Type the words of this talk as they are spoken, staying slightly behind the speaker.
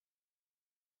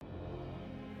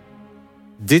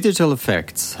Digital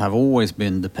effects have always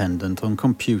been dependent on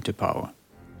computer power.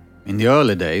 In the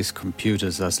early days,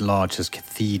 computers as large as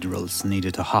cathedrals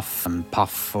needed to huff and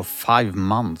puff for 5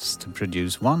 months to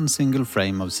produce one single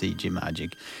frame of CG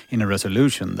magic in a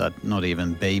resolution that not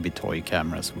even baby toy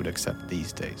cameras would accept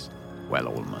these days. Well,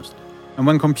 almost. And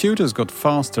when computers got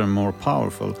faster and more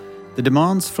powerful, the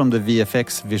demands from the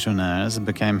VFX visionaries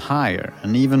became higher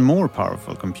and even more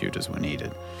powerful computers were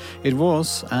needed. It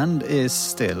was, and is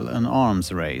still, an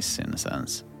arms race in a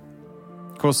sense.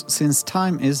 Because since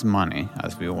time is money,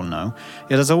 as we all know,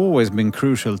 it has always been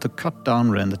crucial to cut down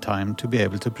render time to be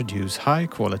able to produce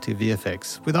high-quality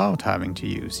VFX without having to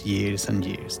use years and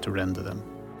years to render them.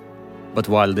 But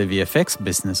while the VFX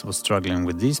business was struggling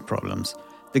with these problems,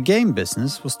 the game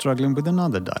business was struggling with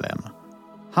another dilemma.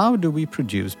 How do we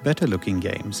produce better-looking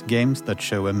games that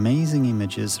show amazing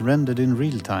images rendered in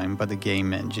real time by the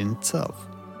game engine itself?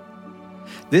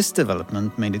 This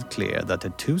development made it clear that the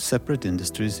two separate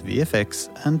industries, VFX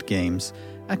and games,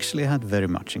 actually had very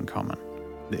much in common.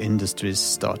 The industries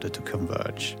started to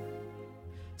converge.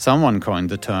 Someone coined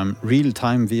the term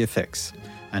real-time VFX,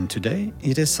 and today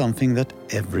it is something that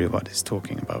everyone is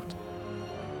talking about.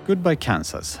 Goodbye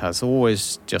Kansas has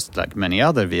always, just like many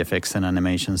other VFX and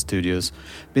animation studios,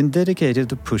 been dedicated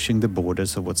to pushing the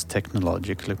borders of what's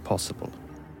technologically possible.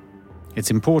 It's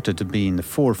important to be in the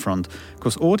forefront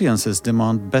because audiences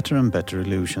demand better and better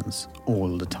illusions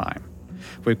all the time.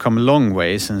 We've come a long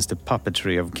way since the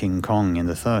puppetry of King Kong in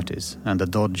the 30s and the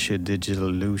dodgy digital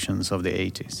illusions of the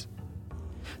 80s.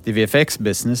 The VFX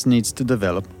business needs to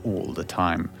develop all the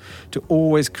time, to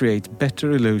always create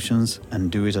better illusions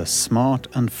and do it as smart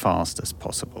and fast as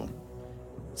possible.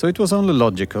 So it was only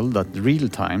logical that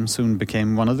real-time soon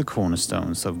became one of the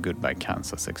cornerstones of Goodbye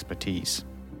Kansas expertise.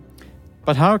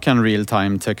 But how can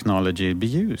real-time technology be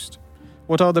used?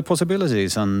 What are the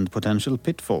possibilities and potential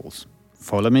pitfalls?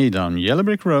 Follow me down Yellow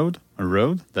Brick Road, a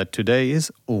road that today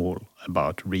is all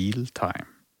about real-time.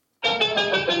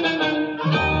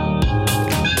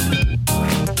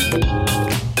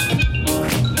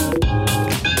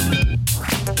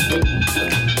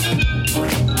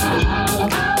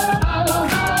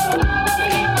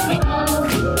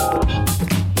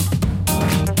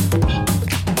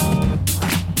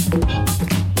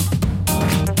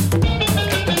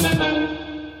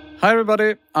 Hi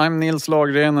everybody, I'm Nils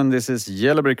Lagergren and this is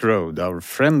Yellow Brick Road, our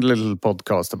friendly little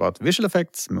podcast about visual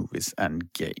effects, movies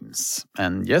and games.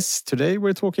 And yes, today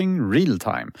we're talking real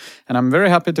time. And I'm very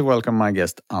happy to welcome my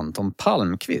guest Anton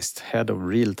Palmqvist, head of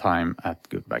real time at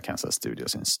Goodbye Kansas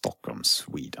Studios in Stockholm,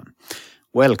 Sweden.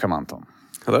 Welcome, Anton.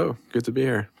 Hello, good to be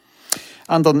here.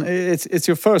 Anton, it's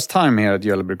your first time here at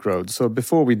Yellow Brick Road. So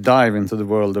before we dive into the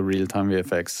world of real-time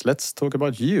VFX, let's talk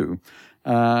about you.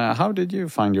 How did you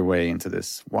find your way into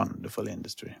this wonderful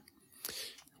industry?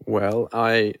 Well,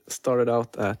 I started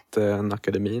out at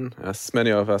Nakademin, as many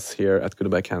of us here at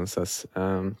Goodbye Kansas.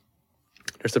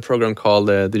 There's a program called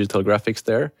Digital Graphics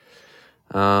there.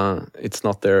 It's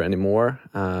not there anymore,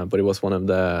 but it was one of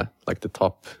the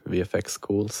top VFX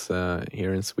schools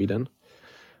here in Sweden.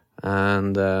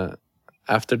 And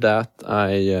after that,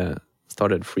 I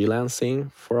started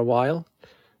freelancing for a while,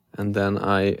 and then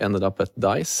I ended up at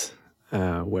DICE,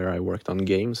 where I worked on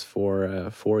games for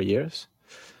 4 years.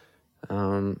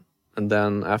 And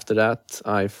then after that,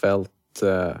 I felt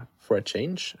for a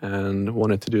change and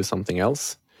wanted to do something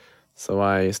else. So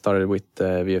I started with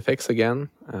VFX again,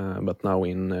 but now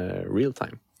in real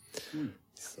time.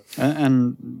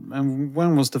 And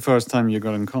when was the first time you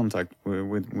got in contact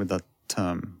with that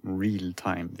term,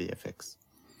 real-time VFX?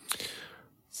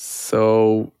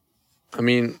 So, I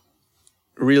mean,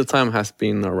 real-time has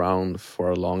been around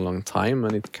for a long, long time,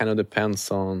 and it kind of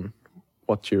depends on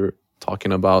what you're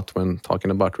talking about when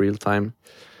talking about real-time.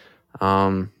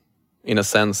 In a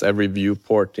sense, every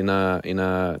viewport in a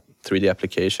 3D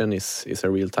application is a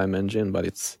real-time engine, but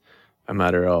it's a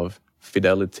matter of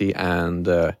fidelity and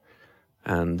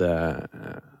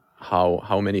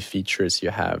how many features you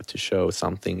have to show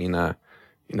something in a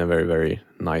very, very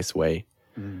nice way.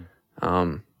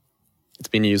 It's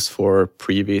been used for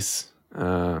previs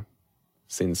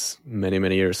since many,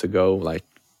 many years ago, like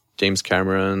James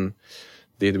Cameron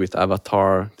did with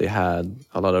Avatar. They had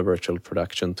a lot of virtual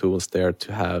production tools there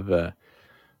to have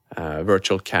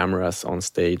virtual cameras on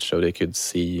stage so they could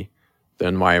see the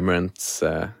environments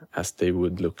as they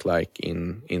would look like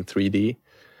in 3D,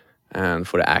 and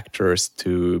for the actors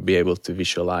to be able to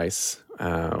visualize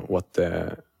what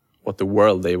the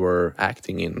world they were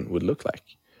acting in would look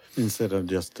like. Instead of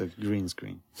just a green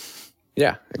screen.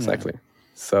 Yeah, exactly. Yeah.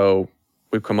 So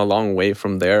we've come a long way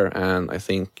from there, and I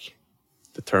think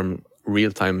the term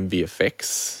real-time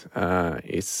VFX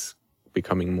is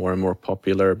becoming more and more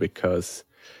popular because,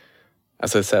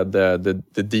 as I said,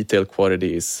 the detail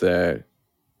quality is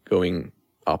going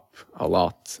up a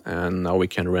lot, and now we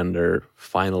can render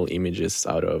final images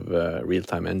out of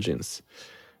real-time engines,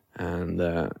 and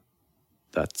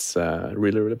that's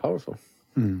really, really powerful.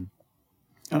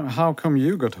 How come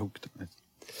you got hooked on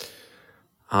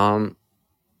it?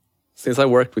 Since I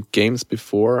worked with games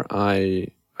before, I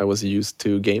was used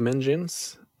to game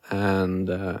engines, and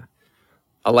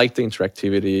I like the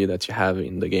interactivity that you have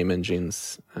in the game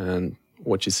engines, and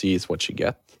what you see is what you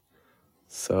get.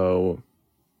 So,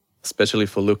 especially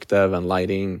for look dev and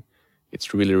lighting,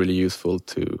 it's really, really useful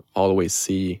to always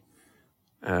see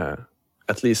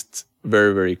at least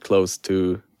very, very close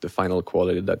to the final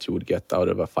quality that you would get out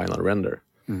of a final render.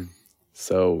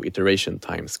 So iteration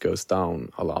times goes down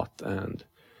a lot, and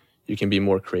you can be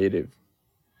more creative.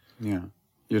 Yeah,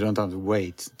 you don't have to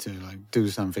wait to do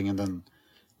something and then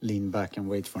lean back and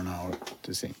wait for an hour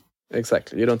to see.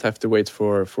 Exactly, you don't have to wait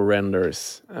for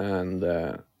renders, and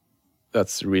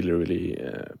that's really, really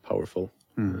powerful.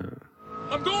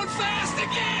 I'm going fast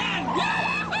again!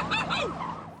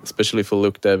 Especially for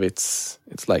look dev, it's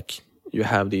like you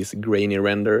have these grainy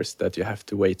renders that you have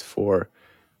to wait for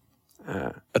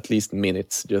at least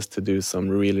minutes just to do some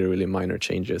really, really minor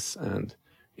changes. And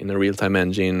in a real-time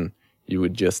engine, you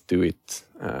would just do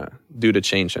the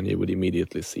change, and you would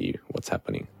immediately see what's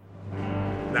happening.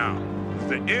 Now, is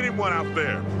there anyone out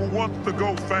there who wants to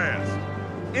go fast?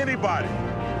 Anybody?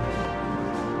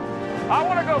 I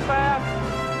want to go fast!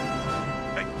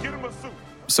 Hey, get him a suit.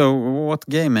 So what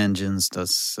game engines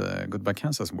does Goodbye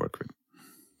Kansas work with?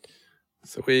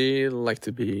 So we like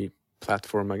to be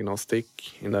platform agnostic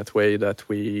in that way that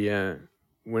we're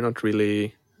not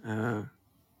really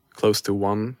close to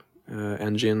one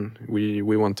engine. We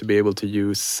want to be able to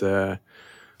use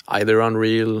either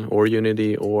Unreal or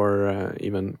Unity or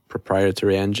even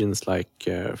proprietary engines like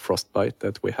Frostbite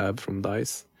that we have from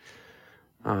DICE.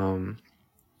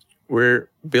 We're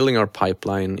building our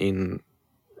pipeline in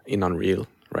Unreal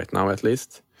right now, at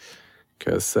least,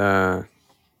 because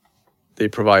they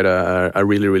provide a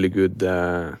really, really good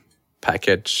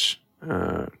package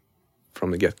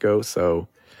from the get-go. So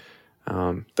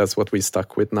that's what we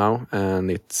stuck with now,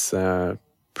 and it's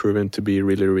proven to be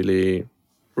really, really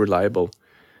reliable.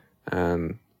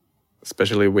 And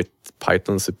especially with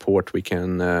Python support, we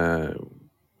can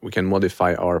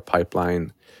modify our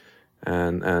pipeline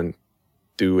and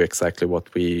do exactly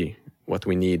what we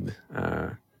need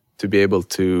to be able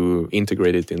to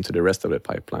integrate it into the rest of the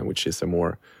pipeline, which is a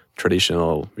more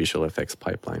traditional visual effects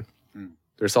pipeline.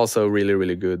 There's also really,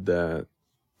 really good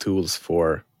tools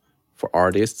for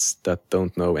artists that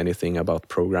don't know anything about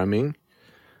programming,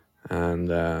 and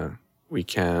we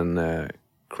can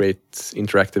create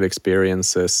interactive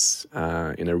experiences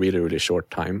in a really, really short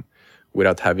time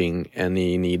without having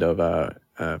any need of a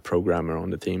programmer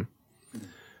on the team.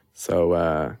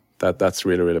 So that's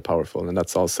really, really powerful, and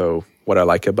that's also what I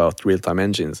like about real-time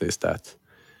engines, is that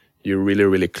you're really,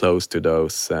 really close to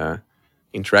those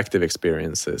interactive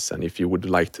experiences. And if you would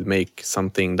like to make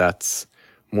something that's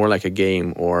more like a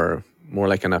game or more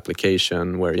like an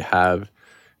application where you have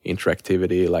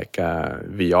interactivity, like a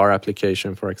VR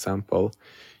application, for example,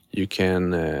 you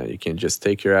can just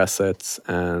take your assets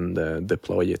and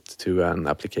deploy it to an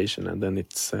application, and then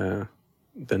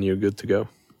then you're good to go.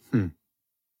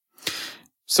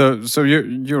 So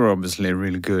you're obviously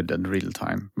really good at real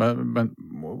time, but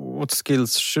what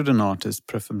skills should an artist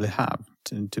preferably have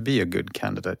to be a good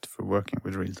candidate for working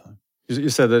with real time? You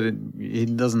said that he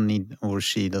doesn't need, or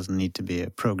she doesn't need, to be a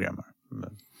programmer.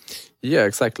 But... Yeah,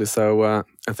 exactly. So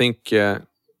I think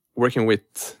working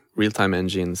with real time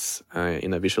engines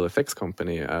in a visual effects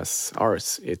company as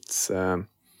ours, it's a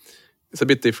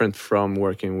bit different from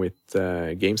working with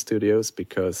game studios,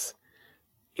 because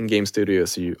in game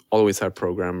studios, you always have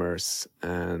programmers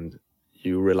and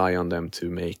you rely on them to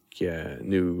make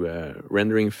new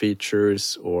rendering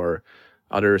features or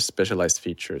other specialized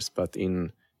features. But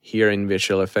here in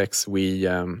visual effects, we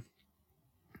can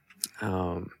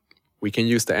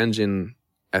use the engine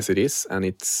as it is, and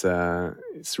it's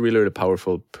really, really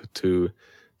powerful to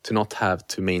not have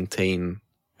to maintain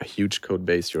a huge code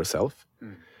base yourself.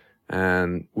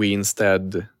 And we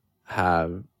instead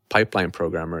have pipeline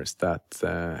programmers that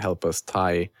help us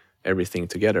tie everything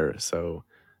together, so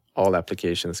all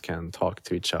applications can talk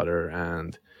to each other,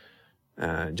 and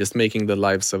just making the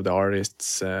lives of the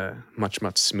artists much,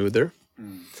 much smoother.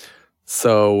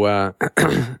 So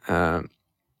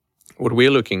what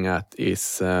we're looking at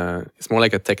is more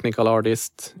like a technical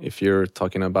artist. If you're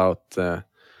talking about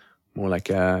more like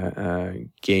a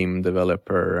game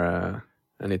developer,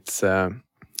 and it's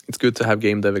it's good to have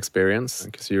game dev experience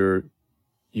because you're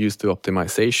used to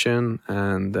optimization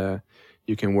and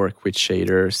you can work with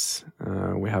shaders.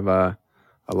 We have a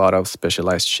lot of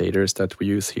specialized shaders that we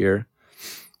use here.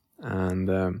 And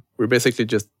we're basically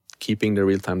just keeping the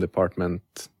real-time department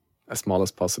as small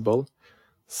as possible.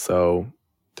 So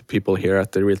the people here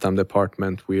at the real-time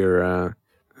department, we're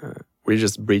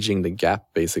just bridging the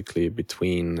gap basically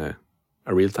between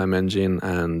a real-time engine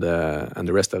and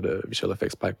the rest of the visual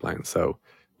effects pipeline. So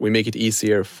we make it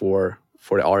easier for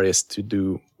the artists to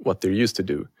do what they're used to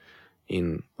do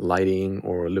in lighting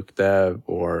or look dev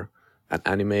or an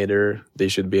animator. They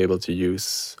should be able to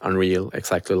use Unreal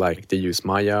exactly like they use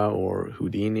Maya or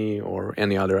Houdini or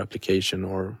any other application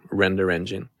or render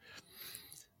engine.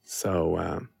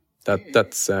 So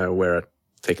that's where a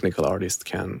technical artist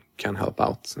can help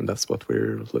out, and that's what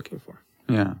we're looking for.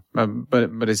 Yeah,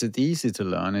 but is it easy to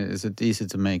learn? Is it easy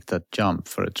to make that jump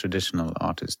for a traditional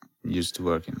artist used to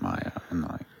work in Maya and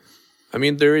like? I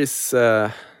mean, there is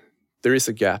a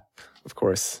gap, of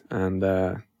course, and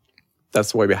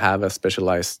that's why we have a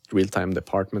specialized real-time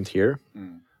department here.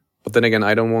 But then again,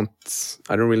 I don't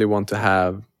really want to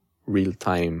have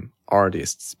real-time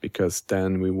artists, because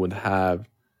then we would have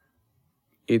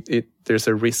it. There's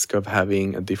a risk of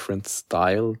having a different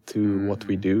style to what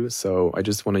we do. So I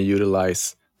just want to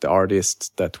utilize the artists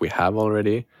that we have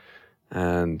already,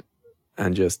 and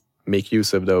just make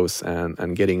use of those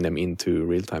and getting them into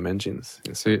real-time engines.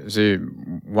 So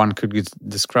one could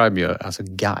describe you as a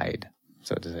guide,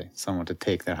 so to say, someone to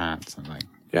take their hands and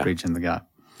bridge in the gap.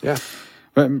 Yeah.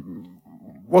 But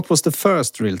what was the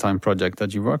first real-time project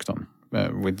that you worked on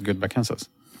with Goodbye Kansas?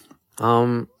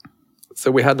 So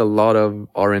we had a lot of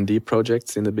R&D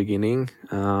projects in the beginning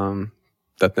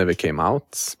that never came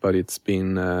out, but it's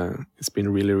been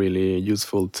really, really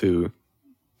useful to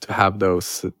have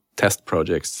those test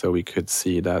projects, so we could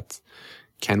see that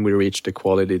can we reach the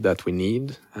quality that we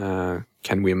need?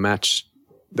 Can we match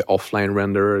the offline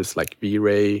renderers like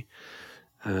V-Ray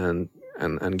and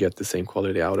get the same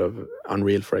quality out of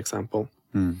Unreal, for example?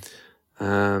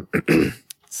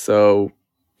 So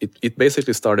it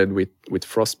basically started with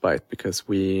Frostbite, because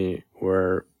we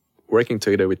were working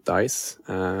together with DICE,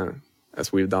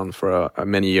 as we've done for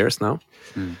many years now.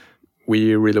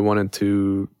 We really wanted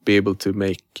to be able to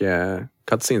make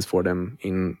cutscenes for them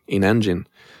in engine,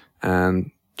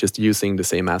 and just using the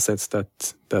same assets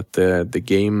that the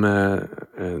game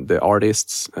the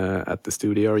artists at the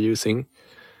studio are using,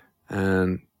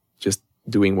 and just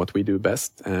doing what we do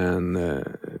best, and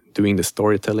doing the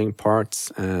storytelling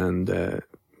parts, and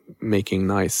making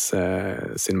nice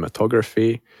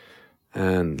cinematography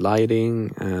and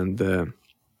lighting, and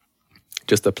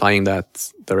just applying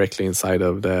that directly inside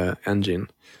of the engine.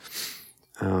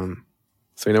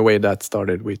 So in a way that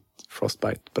started with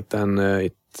Frostbite, but then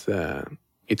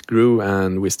it grew,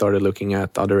 and we started looking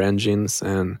at other engines.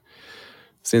 And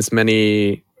since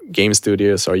many game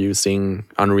studios are using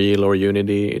Unreal or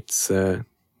Unity, it's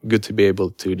good to be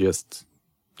able to just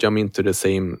jump into the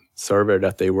same server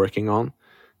that they're working on,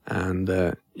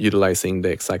 and utilizing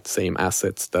the exact same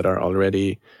assets that are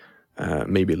already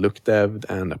maybe look dev'd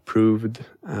and approved,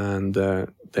 and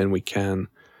then we can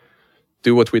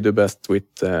do what we do best with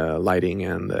lighting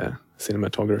and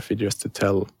cinematography, just to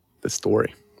tell the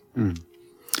story.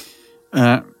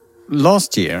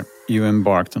 Last year, you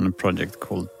embarked on a project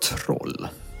called Troll,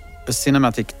 a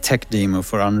cinematic tech demo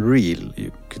for Unreal,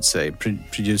 you could say,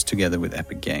 produced together with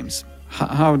Epic Games.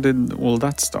 How did all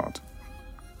that start?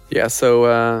 Yeah,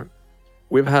 so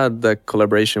we've had the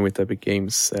collaboration with Epic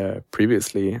Games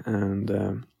previously,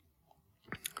 and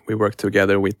we worked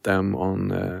together with them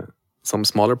on some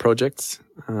smaller projects,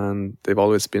 and they've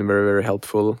always been very, very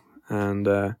helpful. And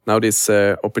now this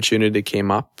opportunity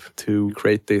came up to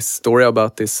create this story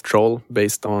about this troll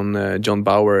based on John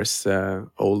Bauer's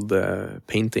old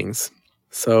paintings.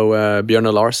 So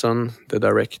Björn Larsson, the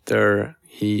director,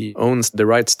 he owns the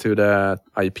rights to the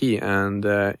IP, and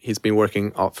he's been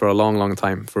working for a long, long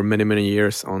time, for many, many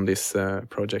years on this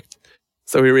project.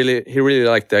 So he really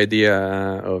liked the idea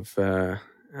of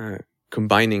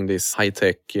combining this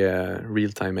high-tech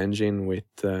real-time engine with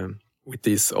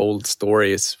these old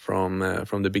stories from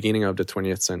the beginning of the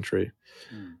 20th century.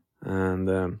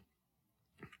 And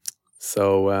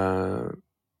so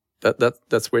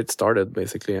that's where it started,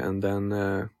 basically. And then,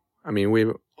 I mean,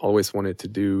 we've always wanted to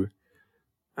do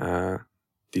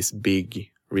this big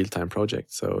real-time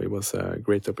project, so it was a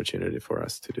great opportunity for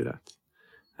us to do that.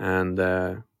 And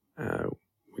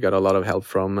we got a lot of help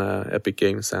from Epic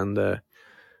Games and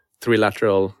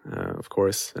Trilateral, of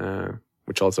course,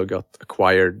 which also got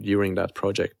acquired during that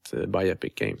project by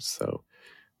Epic Games. So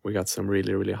we got some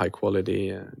really, really high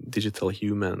quality digital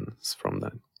humans from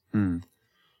that.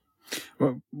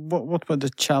 Well, what were the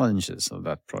challenges of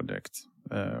that project?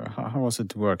 How was it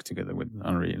to work together with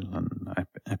Unreal and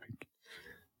Epic?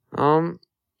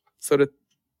 So the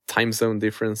time zone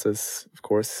differences, of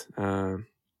course.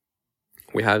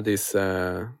 We have this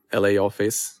LA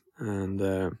office, and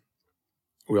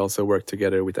we also work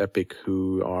together with Epic,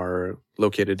 who are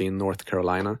located in North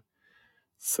Carolina.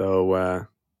 So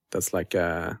that's like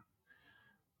a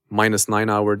 -9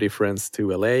 hour difference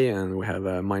to LA, and we have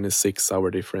a -6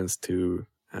 hour difference to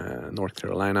North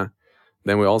Carolina.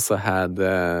 Then we also had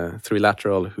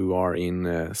 3Lateral, who are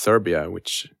in Serbia,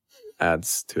 which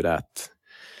adds to that.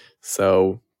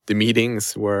 So the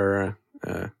meetings were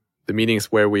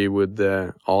where we would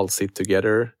all sit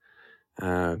together.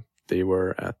 They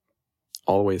were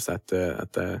always at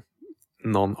the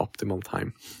non-optimal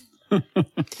time.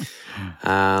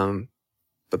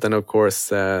 But then, of course,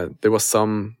 there was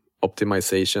some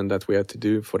optimization that we had to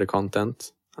do for the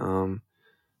content.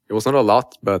 It was not a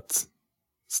lot, but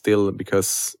still,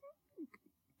 because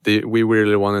we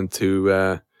really wanted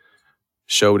to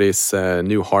show this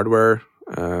new hardware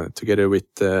together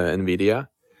with NVIDIA.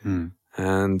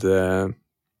 And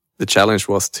the challenge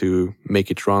was to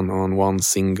make it run on one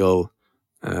single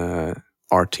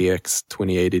RTX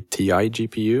 2080 Ti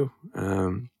GPU.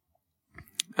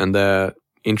 And the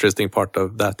interesting part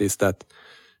of that is that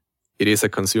it is a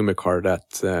consumer car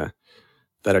that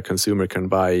a consumer can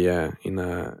buy in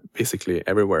basically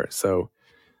everywhere. So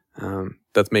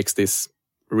that makes this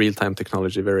real-time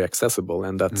technology very accessible,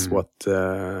 and that's what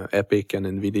Epic and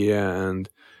NVIDIA and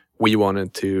we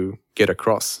wanted to get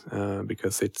across,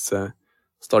 because it's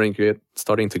starting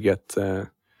to get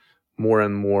more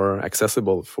and more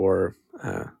accessible for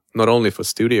not only for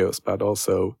studios but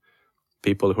also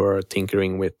people who are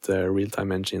tinkering with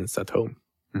real-time engines at home.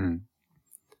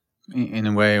 In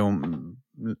a way, a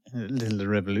little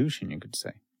revolution, you could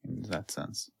say, in that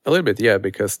sense. A little bit, yeah,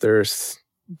 because there's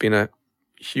been a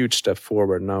huge step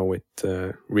forward now with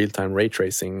real-time ray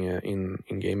tracing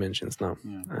in game engines now.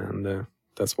 And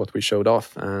that's what we showed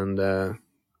off, and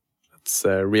it's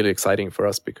really exciting for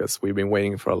us because we've been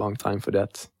waiting for a long time for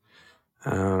that.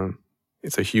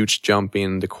 It's a huge jump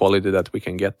in the quality that we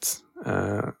can get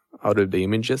out of the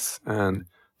images, and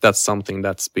that's something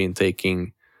that's been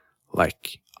taking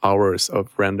like hours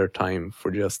of render time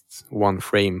for just one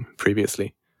frame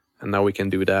previously, and now we can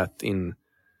do that in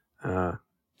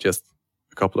just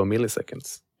a couple of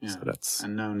milliseconds. Yeah. So that's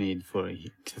and no need for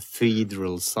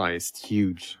cathedral-sized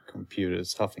huge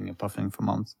computers huffing and puffing for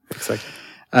months. exactly.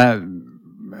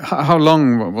 How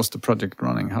long was the project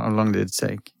running? How long did it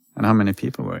take? And how many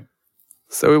people were it?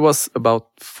 So it was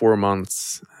about 4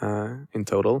 months in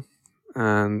total.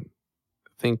 And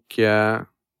I think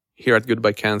here at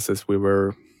Goodbye Kansas, we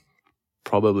were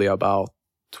probably about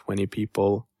 20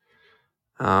 people.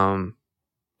 But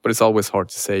it's always hard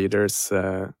to say. There's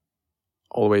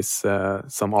always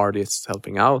some artists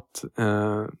helping out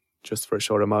just for a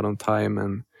short amount of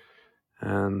time,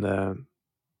 and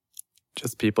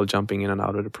just people jumping in and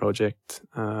out of the project.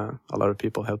 A lot of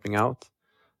people helping out.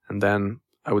 And then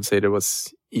I would say there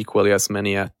was equally as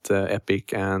many at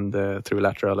Epic and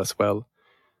 3Lateral as well.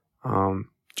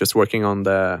 Just working on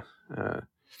the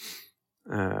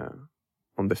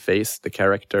face, the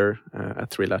character at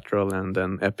 3Lateral, and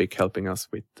then Epic helping us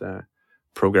with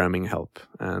programming help.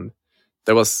 And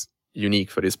that was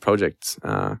unique for this project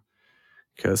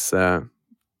because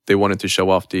they wanted to show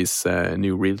off these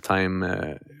new real-time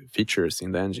features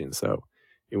in the engine. So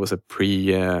it was a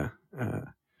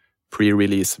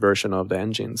pre-release version of the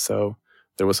engine. So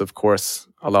there was, of course,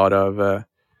 a lot of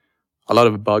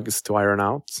bugs to iron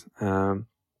out.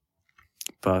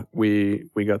 But we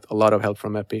got a lot of help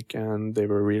from Epic, and they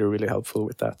were really, really helpful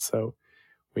with that. So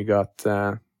we got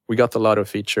a lot of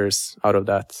features out of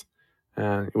that,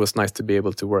 and it was nice to be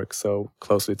able to work so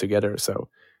closely together. So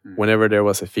whenever there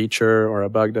was a feature or a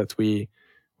bug that we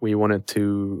wanted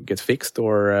to get fixed,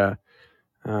 or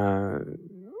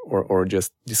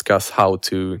just discuss how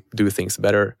to do things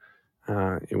better,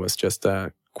 it was just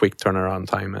a quick turnaround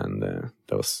time, and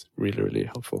that was really, really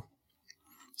helpful.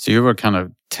 So you were kind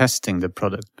of testing the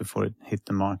product before it hit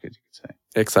the market, you could say.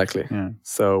 Exactly. Yeah.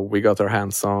 So we got our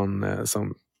hands on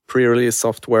some pre-release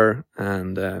software,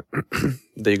 and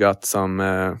they got some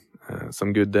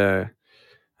good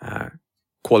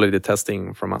quality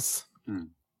testing from us.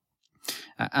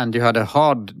 And you had a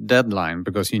hard deadline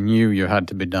because you knew you had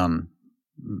to be done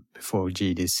before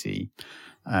GDC.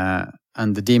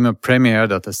 And the demo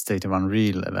premiered at the State of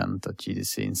Unreal event at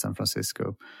GDC in San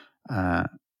Francisco.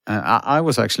 I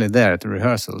was actually there at the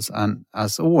rehearsals, and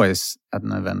as always at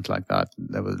an event like that,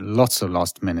 there was lots of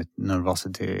last-minute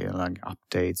nervosity, like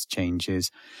updates,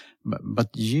 changes. But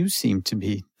you seem to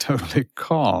be totally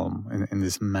calm in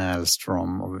this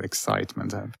maelstrom of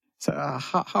excitement. So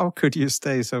how could you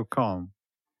stay so calm?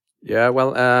 Yeah,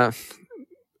 well,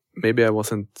 maybe I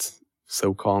wasn't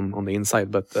so calm on the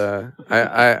inside, but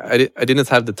I didn't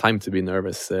have the time to be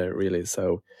nervous really.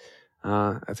 So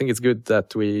I think it's good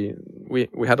that we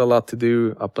had a lot to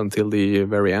do up until the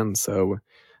very end. So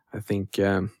I think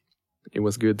it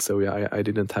was good. So I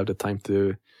didn't have the time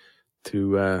to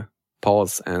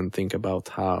pause and think about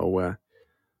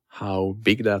how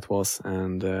big that was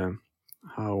and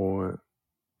how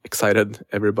excited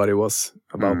everybody was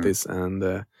about this.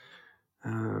 And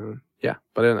yeah,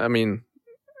 but I mean,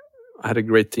 I had a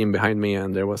great team behind me,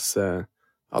 and there was a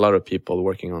lot of people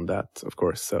working on that, of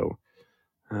course. So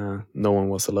no one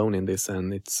was alone in this,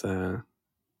 and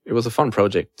it was a fun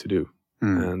project to do.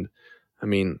 And I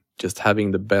mean, just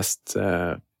having the best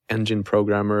engine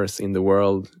programmers in the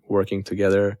world working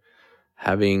together,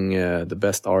 having the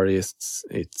best artists,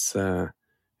 it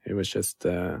was just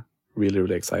a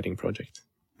really exciting project.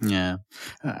 Yeah,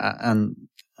 and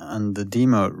the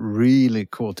demo really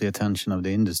caught the attention of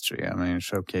the industry. I mean,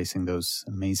 showcasing those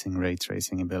amazing ray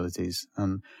tracing abilities.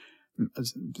 And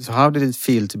so how did it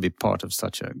feel to be part of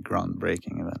such a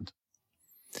groundbreaking event?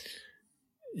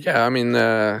 Yeah, I mean,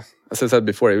 as I said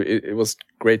before, it was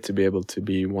great to be able to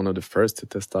be one of the first to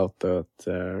test out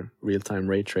the real-time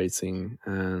ray tracing,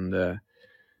 and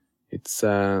it's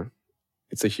a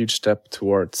huge step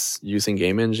towards using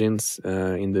game engines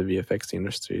in the VFX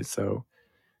industry. So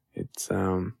it's,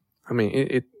 I mean,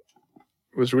 it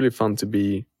was really fun to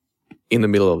be in the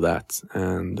middle of that,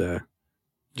 and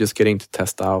just getting to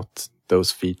test out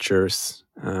those features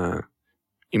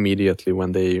immediately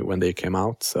when they came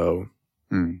out. So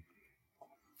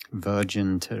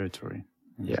virgin territory.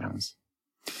 Yeah.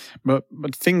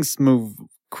 But things move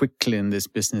quickly in this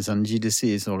business, and GDC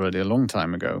is already a long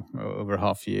time ago, over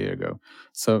half a year ago.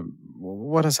 So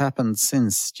what has happened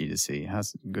since GDC?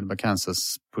 Has Goodbye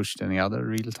Kansas pushed any other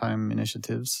real-time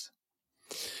initiatives?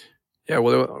 Yeah,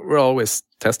 well, we're always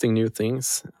testing new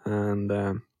things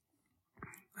and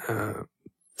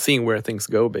seeing where things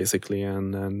go, basically.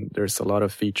 And there's a lot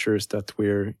of features that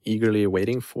we're eagerly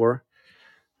waiting for,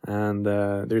 and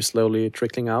they're slowly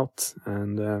trickling out.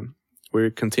 And we're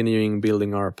continuing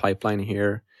building our pipeline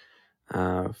here,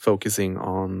 focusing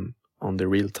on the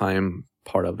real-time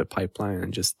part of the pipeline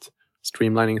and just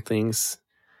streamlining things.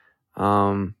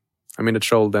 I mean, the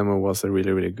Troll demo was a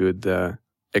really good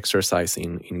exercise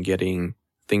in getting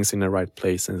things in the right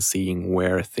place and seeing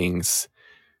where things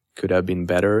could have been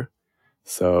better.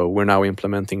 So we're now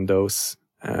implementing those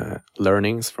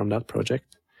learnings from that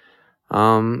project.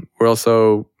 We're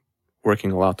also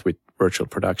working a lot with virtual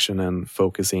production and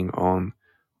focusing on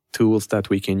tools that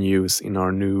we can use in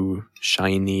our new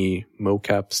shiny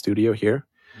mocap studio here.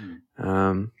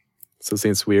 So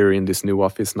since we're in this new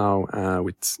office now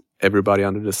with everybody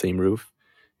under the same roof,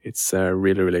 it's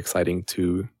really exciting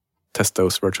to test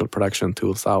those virtual production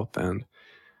tools out and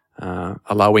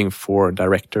allowing for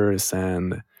directors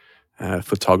and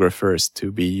photographers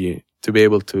to be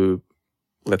able to,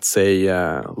 let's say,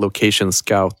 location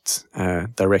scout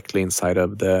directly inside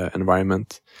of the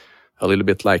environment, a little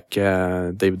bit like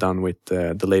they've done with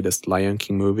the latest Lion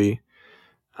King movie.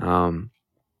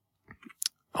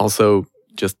 Also,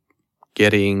 just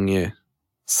getting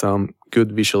some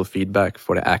good visual feedback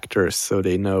for the actors so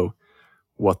they know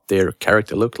what their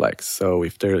character look like. So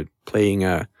if they're playing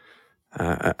a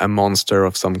monster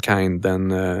of some kind,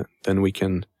 then we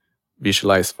can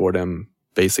visualize for them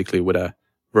basically with a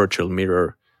virtual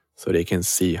mirror, so they can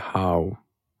see how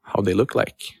they look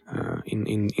like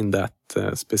in that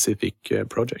specific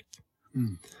project.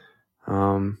 And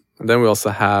then we also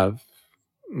have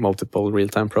multiple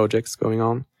real-time projects going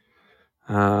on.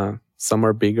 Some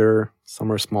are bigger,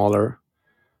 some are smaller,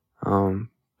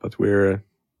 but we're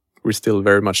still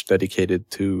very much dedicated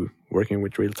to working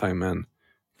with real-time and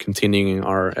continuing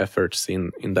our efforts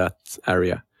in that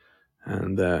area,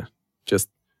 and just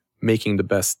making the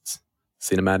best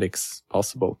cinematics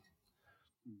possible.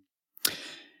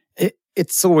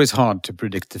 It's always hard to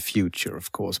predict the future,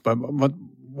 of course, but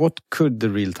what could the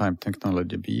real-time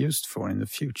technology be used for in the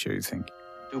future, you think?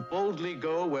 To boldly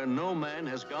go where no man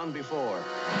has gone before.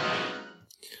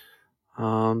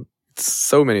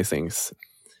 So many things.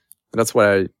 That's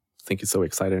why I think it's so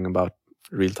exciting about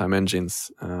real-time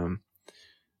engines.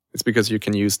 It's because you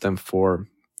can use them for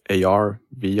AR,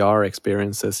 VR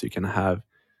experiences. You can have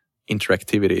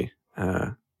interactivity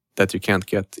that you can't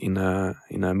get in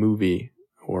a movie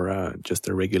or just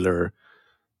a regular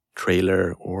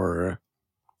trailer or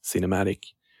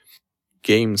cinematic.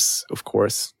 Games, of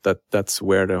course, that's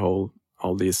where all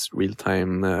these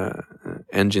real-time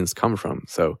engines come from.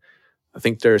 So I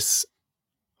think there's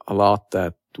a lot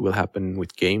that will happen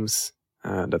with games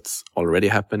that's already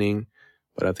happening,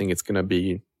 but I think it's going to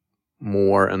be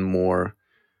more and more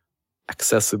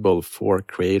accessible for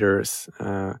creators.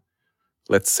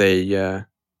 Let's say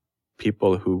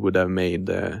people who would have made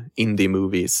indie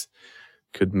movies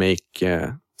could make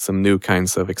some new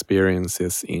kinds of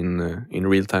experiences in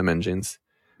real-time engines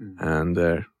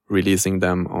and releasing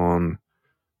them on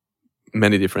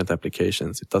many different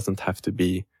applications. It doesn't have to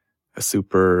be a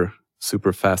super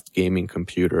fast gaming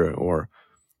computer, or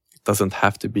it doesn't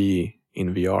have to be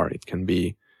in VR. It can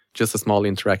be just a small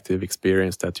interactive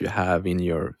experience that you have in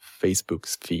your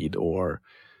Facebook's feed or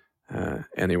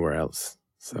anywhere else.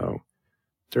 So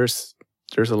there's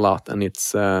a lot, and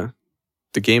it's the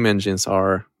game engines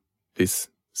are this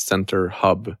center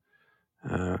hub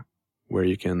where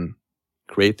you can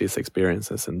create these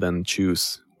experiences and then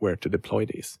choose where to deploy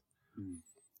these.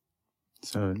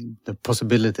 So the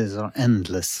possibilities are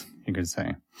endless, you could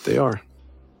say. They are.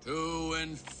 To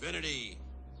infinity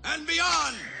and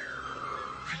beyond!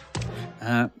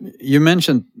 You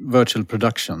mentioned virtual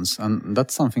productions, and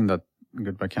that's something that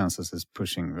Goodbye Kansas is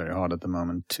pushing very hard at the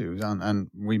moment too. And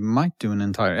we might do an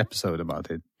entire episode about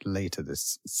it later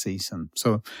this season.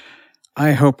 So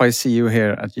I hope I see you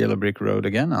here at Yellow Brick Road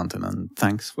again, Anton, and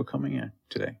thanks for coming here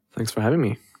today. Thanks for having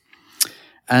me.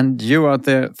 And you out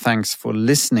there, thanks for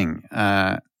listening.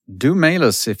 Do mail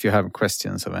us if you have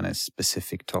questions of any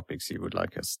specific topics you would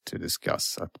like us to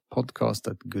discuss at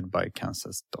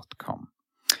podcast@goodbyekansas.com.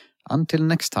 Until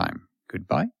next time,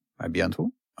 goodbye. À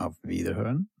bientôt. Auf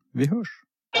Wiederhören. Vi hörs.